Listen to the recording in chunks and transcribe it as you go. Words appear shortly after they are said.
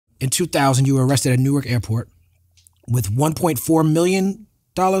in 2000, you were arrested at Newark Airport with $1.4 million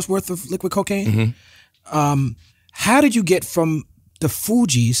worth of liquid cocaine. How did you get from the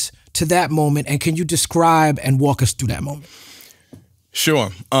Fugees to that moment, and can you describe and walk us through that moment? Sure.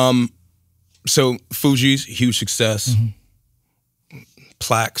 So Fugees, huge success.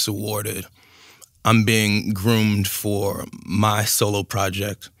 Plaques awarded. I'm being groomed for my solo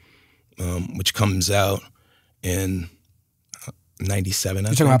project, which comes out in 97.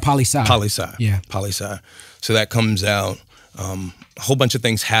 You're talking about Poli-Sci. Poli-Sci. Yeah. Poli-Sci. So that comes out. A whole bunch of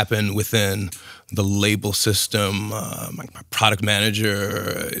things happen within the label system. My product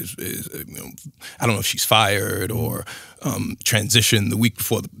manager is I don't know if she's fired or transitioned the week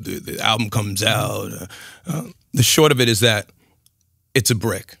before the album comes out. The short of it is that it's a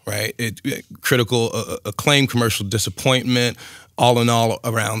brick, right? Critical acclaim, commercial disappointment, all in all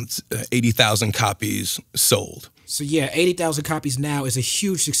around 80,000 copies sold. So yeah, 80,000 copies now is a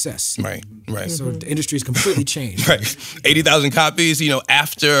huge success. Right. So the industry has completely changed. Right. 80,000 copies,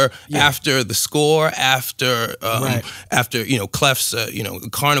 after the score, after Clef's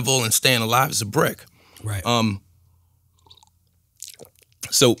Carnival and Staying Alive is a brick. Right.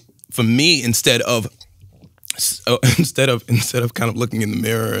 So for me, instead of kind of looking in the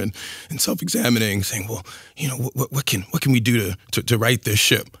mirror and self-examining, saying, well, what can we do to right this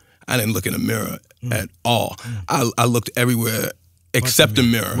ship? I didn't look in the mirror at all. I looked everywhere except the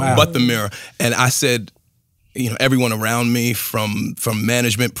mirror, but the mirror. And I said, everyone around me from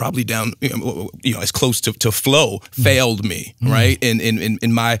management probably down, as close to flow failed me, right?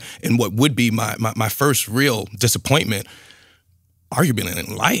 In what would be my first real disappointment, arguably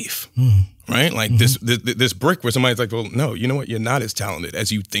in life. Right? Like this brick where somebody's like, well, no, you know what? You're not as talented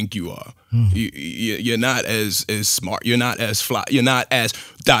as you think you are. You're not as smart. You're not as fly. You're not as ...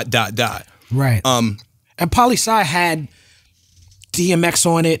 Right. And Poli-Sci had DMX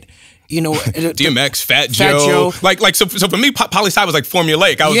on it. DMX, Fat Joe. Like so for me, Poli-Sci was like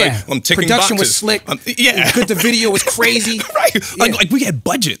formulaic. I was like, I'm ticking Production boxes. was slick. The video was crazy. Right. Like we had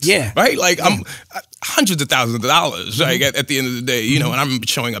budgets. Yeah. Right. Like I'm hundreds of thousands of dollars. Like at the end of the day, and I remember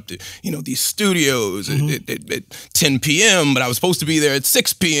showing up to these studios at 10 p.m. But I was supposed to be there at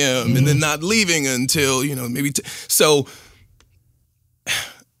 6 p.m. and then not leaving until maybe so.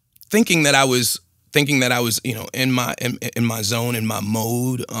 Thinking that I was in my zone, in my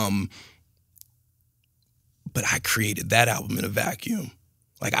mode. But I created that album in a vacuum.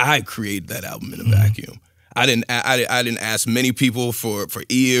 Like I created that album in a vacuum. I didn't ask many people for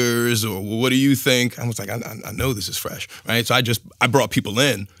ears or what do you think? I was like, I know this is fresh, right? So I brought people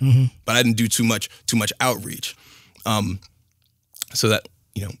in, but I didn't do too much outreach. So that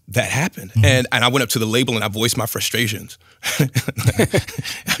that happened, and I went up to the label and I voiced my frustrations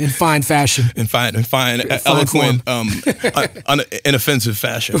in fine fashion, in fine, eloquent, inoffensive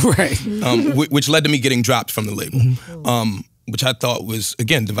fashion, right? Which led to me getting dropped from the label. Which I thought was,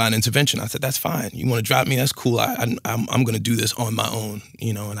 again, divine intervention. I said, that's fine. You want to drop me? That's cool. I'm going to do this on my own,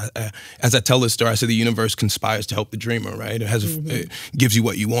 And as I tell this story, I say the universe conspires to help the dreamer, right? It gives you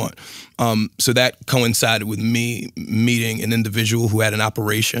what you want. So that coincided with me meeting an individual who had an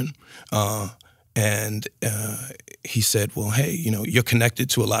operation, and he said, well, hey, you're connected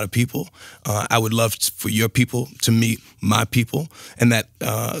to a lot of people. I would love for your people to meet my people. And that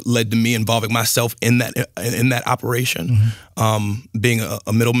led to me involving myself in that operation, being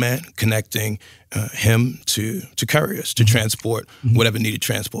a middleman, connecting him to couriers to transport whatever needed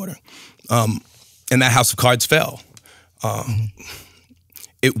transporting. And that house of cards fell.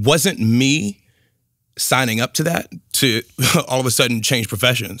 It wasn't me signing up to that to all of a sudden change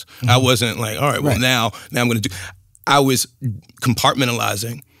professions. I wasn't like, all right, well, now I'm going to do. I was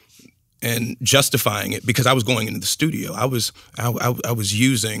compartmentalizing and justifying it because I was going into the studio. I was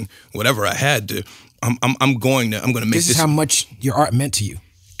using whatever I had to. I'm going to make this. This is how much your art meant to you.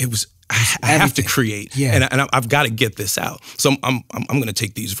 It was. I have to create, and I've got to get this out. So I'm going to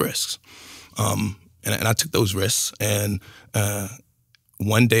take these risks, and I took those risks. And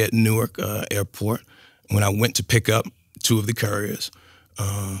one day at Newark Airport, when I went to pick up two of the couriers,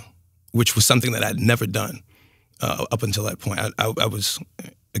 which was something that I'd never done up until that point. I was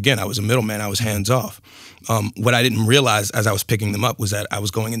a middleman. I was hands off. What I didn't realize as I was picking them up was that I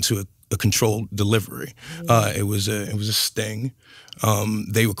was going into a controlled delivery. It was a sting.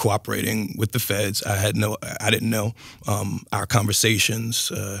 They were cooperating with the feds. I didn't know. Our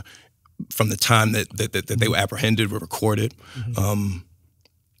conversations from the time that they were apprehended were recorded. And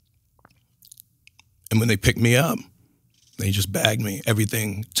when they picked me up, they just bagged me.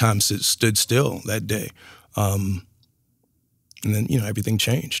 Everything, time stood still that day. And then, everything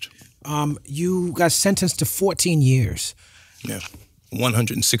changed. You got sentenced to 14 years. Yeah.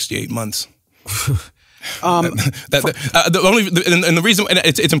 168 months. The reason, and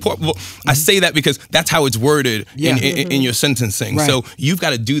it's important. Well, I say that because that's how it's worded in your sentencing. Right. So you've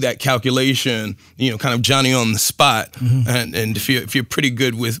got to do that calculation, kind of Johnny on the spot. And if you're pretty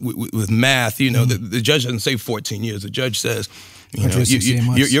good with math, the judge doesn't say 14 years. The judge says,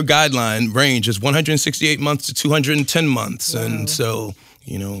 your guideline range is 168 months to 210 months, wow. And so.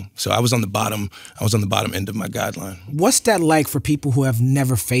 So I was on the bottom. I was on the bottom end of my guideline. What's that like for people who have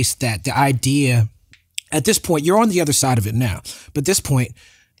never faced that? The idea. At this point, you're on the other side of it now. But at this point,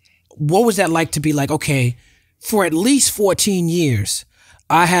 what was that like to be like, okay, for at least 14 years,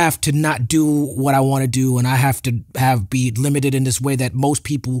 I have to not do what I want to do, and I have to be limited in this way that most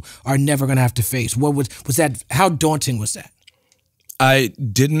people are never going to have to face? What was that? How daunting was that? I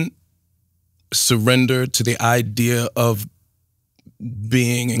didn't surrender to the idea of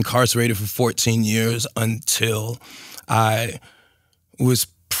being incarcerated for 14 years until I was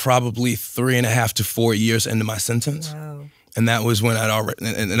probably 3.5 to 4 years into my sentence. Wow. And that was when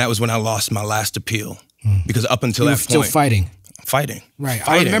that was when I lost my last appeal. Because up until that point, still fighting. Right. Fighting.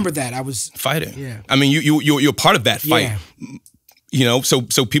 I remember that. I was fighting. Yeah. I mean, you're part of that fight. Yeah.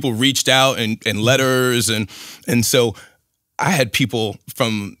 So people reached out and letters and so I had people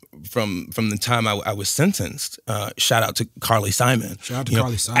from the time I was sentenced. Shout out to Carly Simon. Shout out to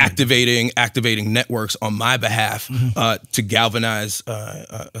Carly Simon. Activating networks on my behalf to galvanize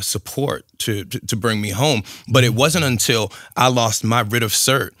support to bring me home. But it wasn't until I lost my writ of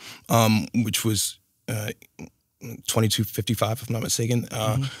cert, which was 2255, if I'm not mistaken,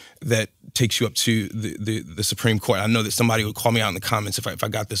 that takes you up to the Supreme Court. I know that somebody would call me out in the comments if I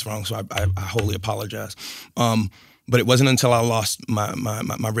got this wrong, so I wholly apologize. But it wasn't until I lost my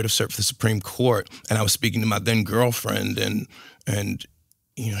writ of cert for the Supreme Court, and I was speaking to my then girlfriend, and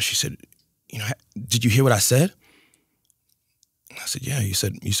she said, did you hear what I said? I said, yeah. You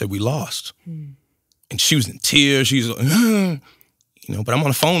said we lost, and she was in tears. She was like, but I'm on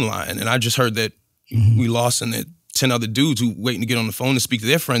a phone line, and I just heard that we lost, and that 10 other dudes who waiting to get on the phone to speak to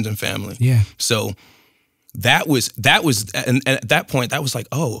their friends and family. Yeah. So that was, and at that point, that was like,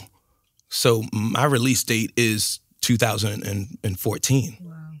 oh, so my release date is 2014.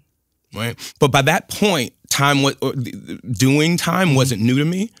 Wow. Right? But by that point, doing time wasn't new to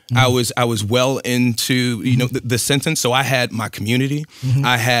me. I was well into the sentence. So I had my community.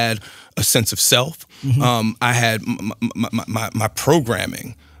 I had a sense of self. I had my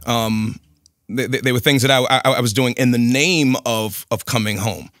programming. They were things that I was doing in the name of coming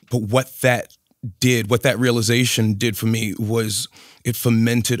home. But what that realization did for me was it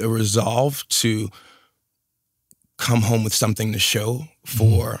fomented a resolve to come home with something to show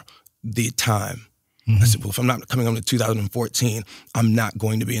for the time. I said, well, if I'm not coming home to 2014, I'm not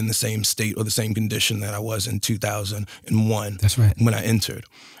going to be in the same state or the same condition that I was in 2001. That's right. When I entered.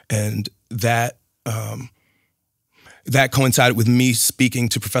 And that coincided with me speaking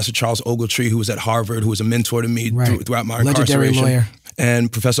to Professor Charles Ogletree, who was at Harvard, who was a mentor to me throughout my legendary incarceration. Lawyer.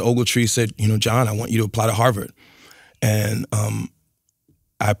 And Professor Ogletree said, John, I want you to apply to Harvard. And I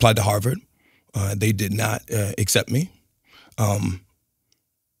applied to Harvard. They did not accept me.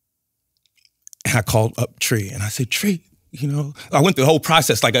 And I called up Tree and I said, Tree, I went through the whole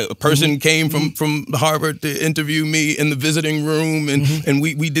process. Like a person came from Harvard to interview me in the visiting room, and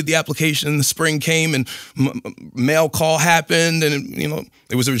we did the application. And the spring came, and mail call happened, and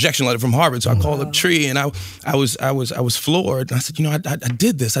it was a rejection letter from Harvard. So I called up Tree, and I was floored. And I said, I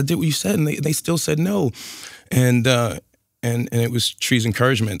did this. I did what you said, and they still said no. And it was Tree's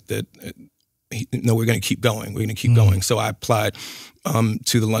encouragement that no, we're going to keep going. We're going to keep going. So I applied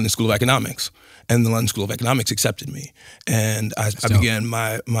to the London School of Economics. And the London School of Economics accepted me, and I began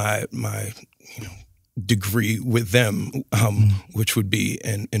my degree with them, which would be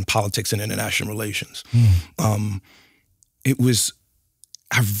in politics and international relations. It was,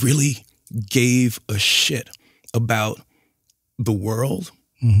 I really gave a shit about the world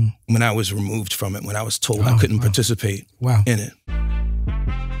when I was removed from it, when I was told I couldn't participate in it.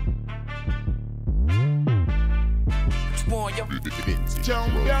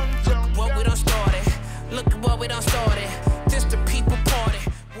 What we done started. Look at what we done started. This the people party.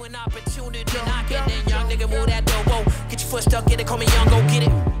 When opportunity knocking, then young nigga move that door. Whoa, get your foot stuck in it, call me young, go get it.